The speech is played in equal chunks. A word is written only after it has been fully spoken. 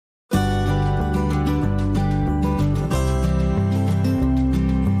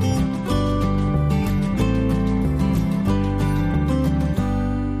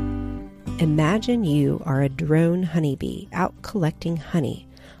Imagine you are a drone honeybee out collecting honey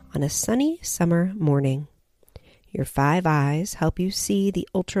on a sunny summer morning. Your 5 eyes help you see the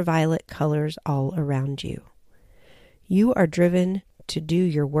ultraviolet colors all around you. You are driven to do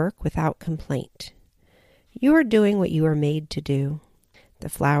your work without complaint. You are doing what you are made to do. The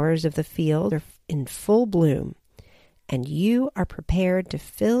flowers of the field are in full bloom, and you are prepared to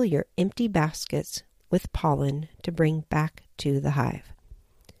fill your empty baskets with pollen to bring back to the hive.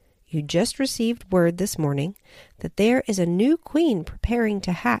 You just received word this morning that there is a new queen preparing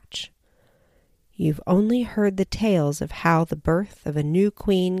to hatch. You've only heard the tales of how the birth of a new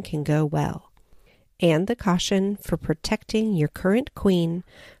queen can go well, and the caution for protecting your current queen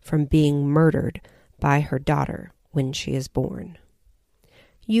from being murdered by her daughter when she is born.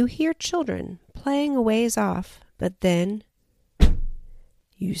 You hear children playing a ways off, but then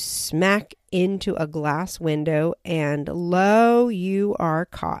you smack into a glass window and lo, you are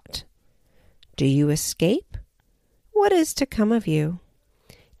caught. Do you escape? What is to come of you?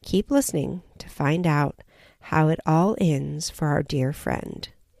 Keep listening to find out how it all ends for our dear friend.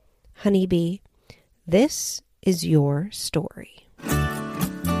 Honeybee, this is your story.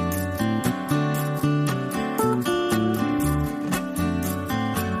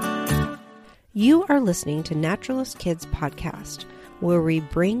 You are listening to Naturalist Kids Podcast, where we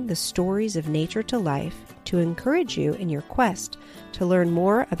bring the stories of nature to life to encourage you in your quest to learn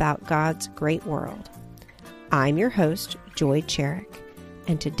more about God's great world. I'm your host, Joy Cherick,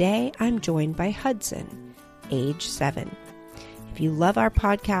 and today I'm joined by Hudson, age 7. If you love our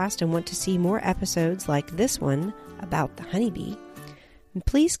podcast and want to see more episodes like this one about the honeybee,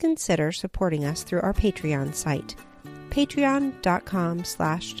 please consider supporting us through our Patreon site,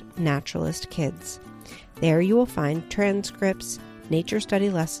 patreon.com/naturalistkids. There you will find transcripts, nature study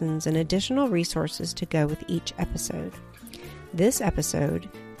lessons, and additional resources to go with each episode. This episode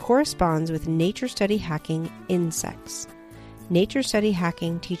corresponds with Nature Study Hacking Insects. Nature Study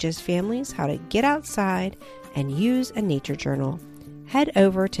Hacking teaches families how to get outside and use a nature journal. Head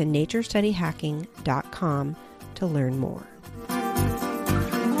over to naturestudyhacking.com to learn more.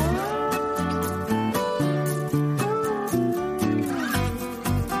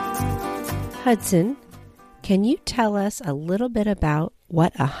 Hudson, can you tell us a little bit about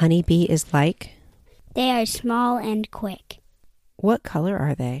what a honeybee is like? They are small and quick. What color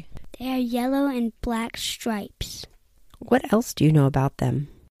are they? They are yellow and black stripes. What else do you know about them?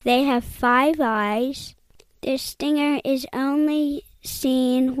 They have 5 eyes. Their stinger is only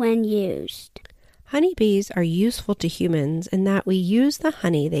seen when used. Honeybees are useful to humans in that we use the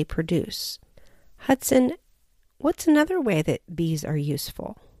honey they produce. Hudson, what's another way that bees are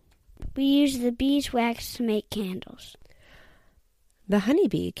useful? We use the beeswax to make candles. The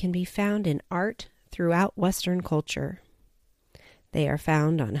honeybee can be found in art throughout Western culture. They are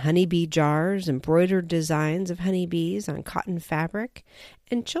found on honeybee jars, embroidered designs of honeybees on cotton fabric,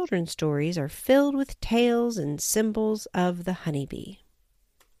 and children's stories are filled with tales and symbols of the honeybee.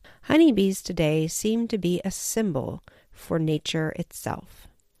 Honeybees today seem to be a symbol for nature itself.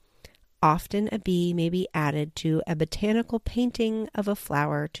 Often a bee may be added to a botanical painting of a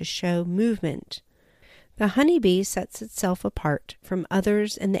flower to show movement. The honeybee sets itself apart from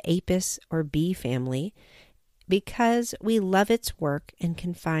others in the Apis or bee family because we love its work and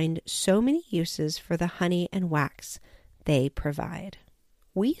can find so many uses for the honey and wax they provide.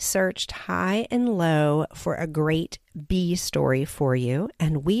 We searched high and low for a great bee story for you,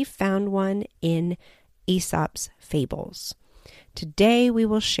 and we found one in Aesop's Fables. Today we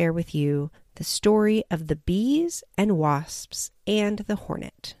will share with you the story of the bees and wasps and the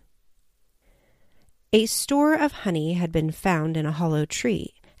hornet. A store of honey had been found in a hollow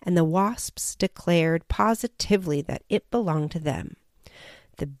tree, and the wasps declared positively that it belonged to them.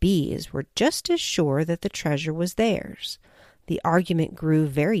 The bees were just as sure that the treasure was theirs. The argument grew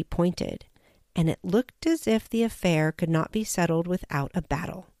very pointed, and it looked as if the affair could not be settled without a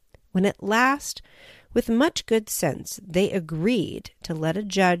battle, when at last, with much good sense, they agreed to let a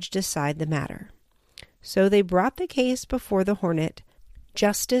judge decide the matter. So they brought the case before the hornet,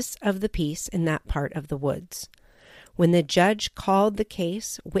 justice of the peace in that part of the woods. When the judge called the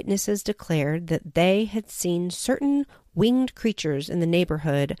case, witnesses declared that they had seen certain winged creatures in the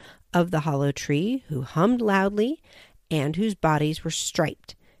neighborhood of the hollow tree who hummed loudly and whose bodies were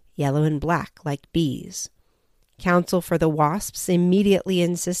striped, yellow and black like bees. Counsel for the wasps immediately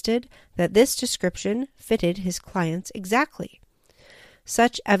insisted that this description fitted his clients exactly.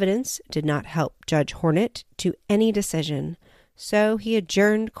 Such evidence did not help Judge Hornet to any decision, so he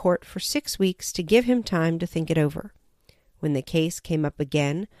adjourned court for 6 weeks to give him time to think it over. When the case came up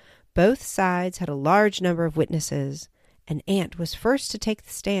again, both sides had a large number of witnesses, An ant was first to take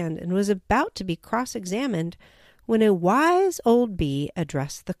the stand and was about to be cross-examined when a wise old bee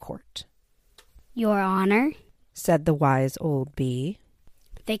addressed the court. "Your Honor," said the wise old bee,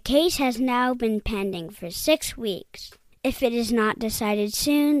 "the case has now been pending for 6 weeks. If it is not decided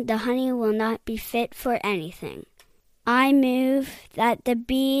soon, the honey will not be fit for anything. I move that the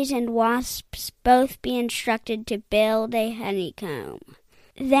bees and wasps both be instructed to build a honeycomb.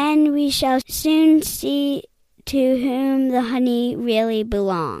 Then we shall soon see to whom the honey really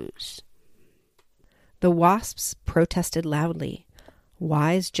belongs." The wasps protested loudly.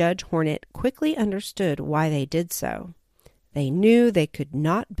 Wise Judge Hornet quickly understood why they did so. They knew they could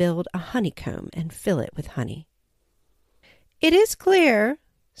not build a honeycomb and fill it with honey. "It is clear,"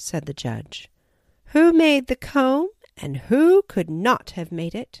 said the judge, "who made the comb and who could not have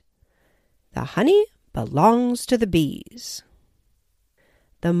made it. The honey belongs to the bees."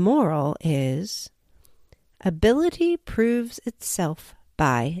 The moral is, ability proves itself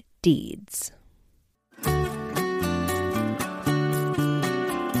by deeds.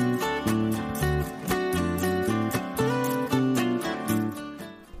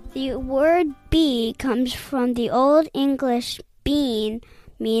 The word bee comes from the Old English bean,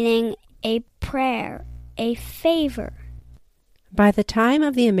 meaning a prayer, a favor. By the time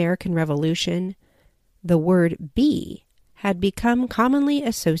of the American Revolution, the word bee had become commonly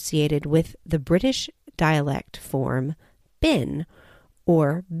associated with the British dialect form bin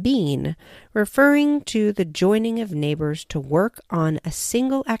or bean, referring to the joining of neighbors to work on a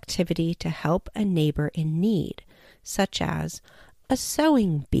single activity to help a neighbor in need, such as a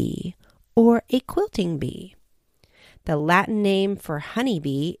sewing bee or a quilting bee. The Latin name for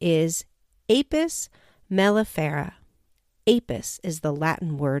honeybee is Apis mellifera. Apis is the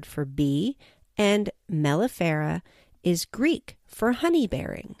Latin word for bee, and mellifera is Greek for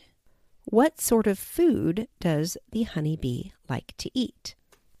honey-bearing. What sort of food does the honeybee like to eat?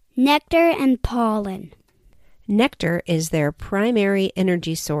 Nectar and pollen. Nectar is their primary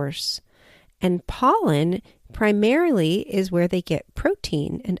energy source, and pollen primarily is where they get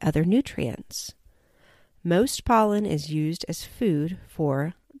protein and other nutrients. Most pollen is used as food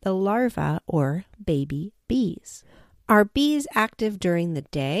for the larvae or baby bees. Are bees active during the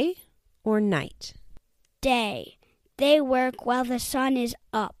day or night? Day. They work while the sun is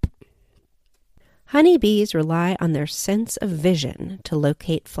up. Honeybees rely on their sense of vision to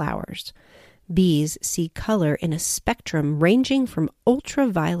locate flowers. Bees see color in a spectrum ranging from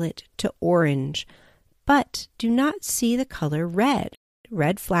ultraviolet to orange, but do not see the color red.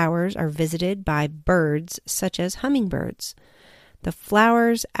 Red flowers are visited by birds such as hummingbirds. The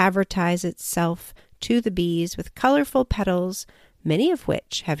flowers advertise itself to the bees with colorful petals, many of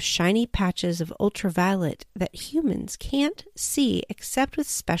which have shiny patches of ultraviolet that humans can't see except with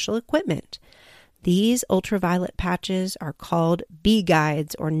special equipment. These ultraviolet patches are called bee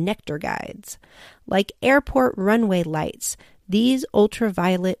guides or nectar guides. Like airport runway lights, these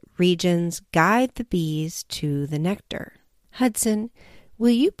ultraviolet regions guide the bees to the nectar. Hudson, will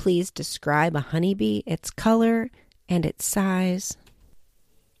you please describe a honeybee, its color, and its size?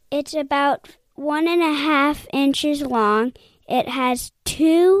 It's about 1.5 inches long. It has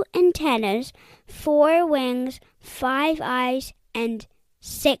 2 antennas, 4 wings, 5 eyes, and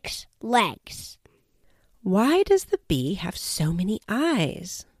 6 legs. Why does the bee have so many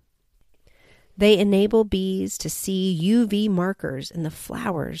eyes? They enable bees to see UV markers in the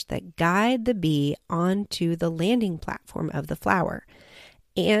flowers that guide the bee onto the landing platform of the flower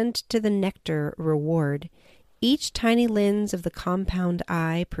and to the nectar reward. Each tiny lens of the compound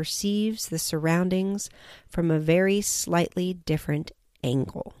eye perceives the surroundings from a very slightly different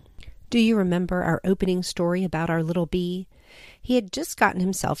angle. Do you remember our opening story about our little bee? He had just gotten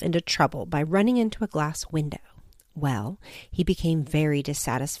himself into trouble by running into a glass window. Well, he became very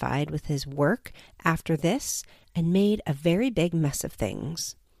dissatisfied with his work after this and made a very big mess of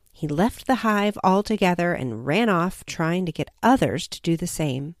things. He left the hive altogether and ran off trying to get others to do the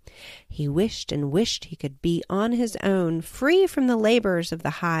same. He wished and wished he could be on his own, free from the labors of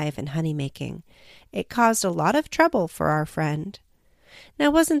the hive and honey-making. It caused a lot of trouble for our friend.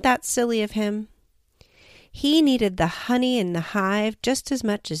 Now, wasn't that silly of him? He needed the honey in the hive just as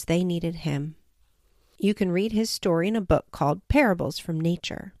much as they needed him. You can read his story in a book called Parables from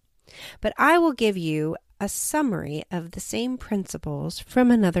Nature. But I will give you a summary of the same principles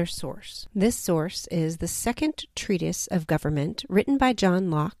from another source. This source is the Second Treatise of Government, written by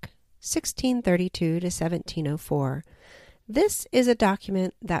John Locke, 1632 to 1704. This is a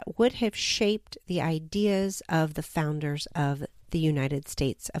document that would have shaped the ideas of the founders of the United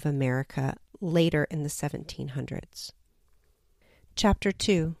States of America later in the 1700s. Chapter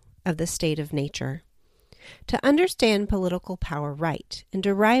 2 of the State of Nature. To understand political power right and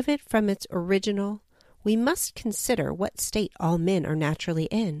derive it from its original, we must consider what state all men are naturally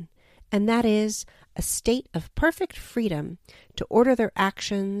in, and that is a state of perfect freedom to order their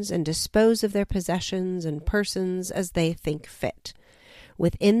actions and dispose of their possessions and persons as they think fit,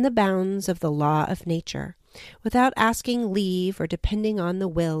 within the bounds of the law of nature, without asking leave or depending on the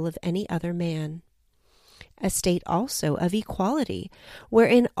will of any other man. A state also of equality,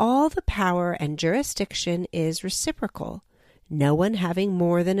 wherein all the power and jurisdiction is reciprocal, no one having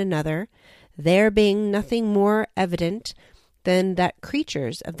more than another, there being nothing more evident than that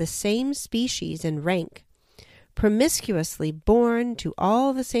creatures of the same species and rank, promiscuously born to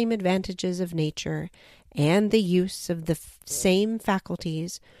all the same advantages of nature, and the use of the same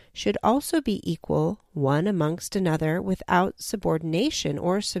faculties, should also be equal one amongst another without subordination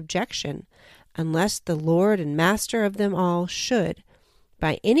or subjection, unless the Lord and Master of them all should,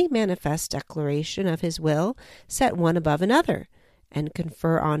 by any manifest declaration of his will, set one above another, and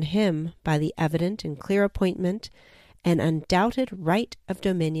confer on him, by the evident and clear appointment, an undoubted right of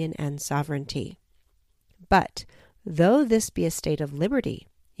dominion and sovereignty. But, though this be a state of liberty,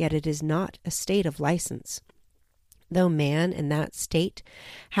 yet it is not a state of license. Though man in that state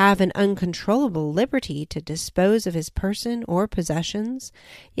have an uncontrollable liberty to dispose of his person or possessions,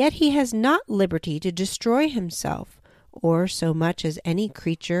 yet he has not liberty to destroy himself, or so much as any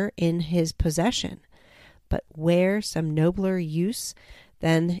creature in his possession. But where some nobler use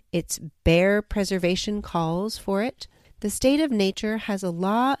than its bare preservation calls for it, the state of nature has a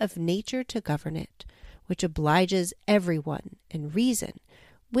law of nature to govern it, which obliges every one, and reason,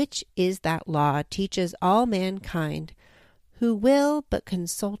 which is that law, teaches all mankind, who will but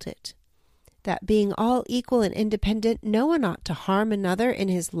consult it, that being all equal and independent, no one ought to harm another in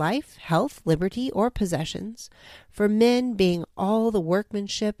his life, health, liberty, or possessions, for men being all the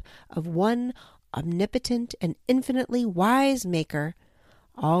workmanship of one omnipotent and infinitely wise Maker,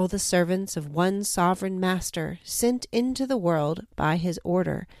 all the servants of one sovereign Master, sent into the world by his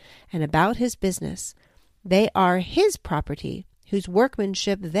order, and about his business, they are his property, whose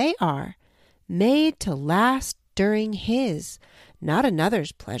workmanship they are, made to last during his, not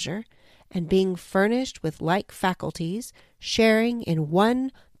another's pleasure, and being furnished with like faculties, sharing in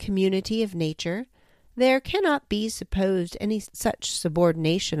one community of nature, there cannot be supposed any such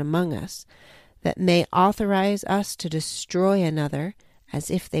subordination among us, that may authorize us to destroy another,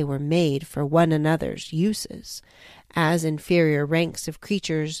 as if they were made for one another's uses, as inferior ranks of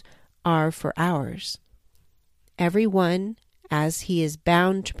creatures are for ours. Every one, as he is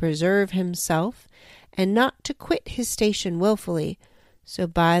bound to preserve himself, and not to quit his station wilfully, so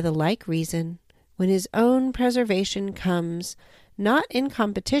by the like reason, when his own preservation comes, not in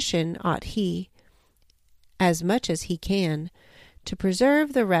competition ought he, as much as he can, to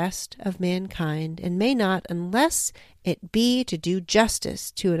preserve the rest of mankind, and may not, unless it be to do justice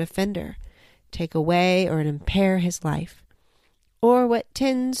to an offender, take away or impair his life, or what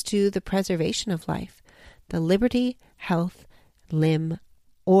tends to the preservation of life, the liberty, health, limb,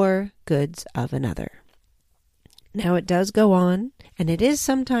 or goods of another. Now it does go on, and it is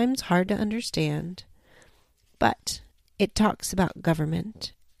sometimes hard to understand, but it talks about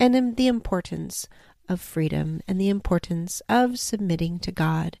government and the importance of freedom and the importance of submitting to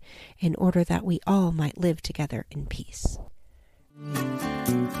God in order that we all might live together in peace.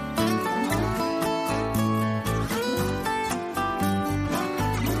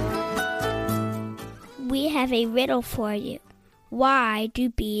 We have a riddle for you. Why do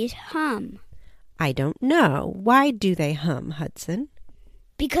bees hum? I don't know. Why do they hum, Hudson?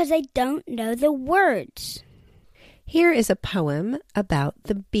 Because I don't know the words. Here is a poem about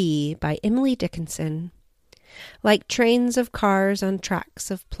the bee by Emily Dickinson. Like trains of cars on tracks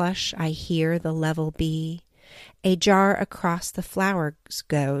of plush, I hear the level bee. A jar across the flowers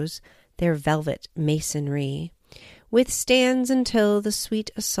goes, their velvet masonry. Withstands until the sweet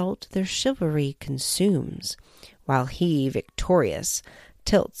assault their chivalry consumes, while he, victorious,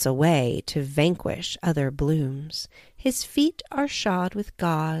 tilts away to vanquish other blooms. His feet are shod with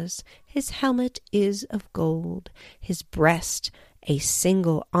gauze, his helmet is of gold, his breast a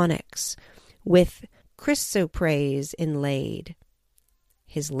single onyx, with chrysoprase inlaid.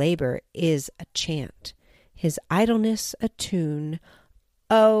 His labor is a chant, his idleness a tune.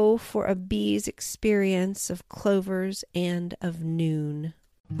 Oh, for a bee's experience of clovers and of noon.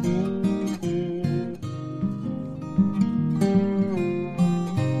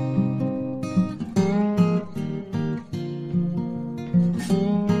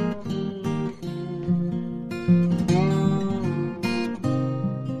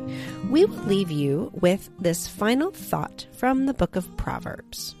 We will leave you with this final thought from the book of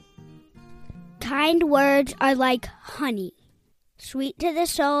Proverbs. Kind words are like honey, sweet to the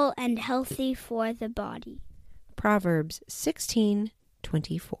soul and healthy for the body. Proverbs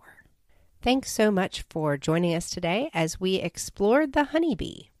 16:24. Thanks so much for joining us today as we explored the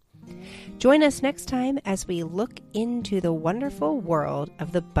honeybee. Join us next time as we look into the wonderful world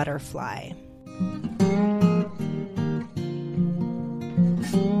of the butterfly.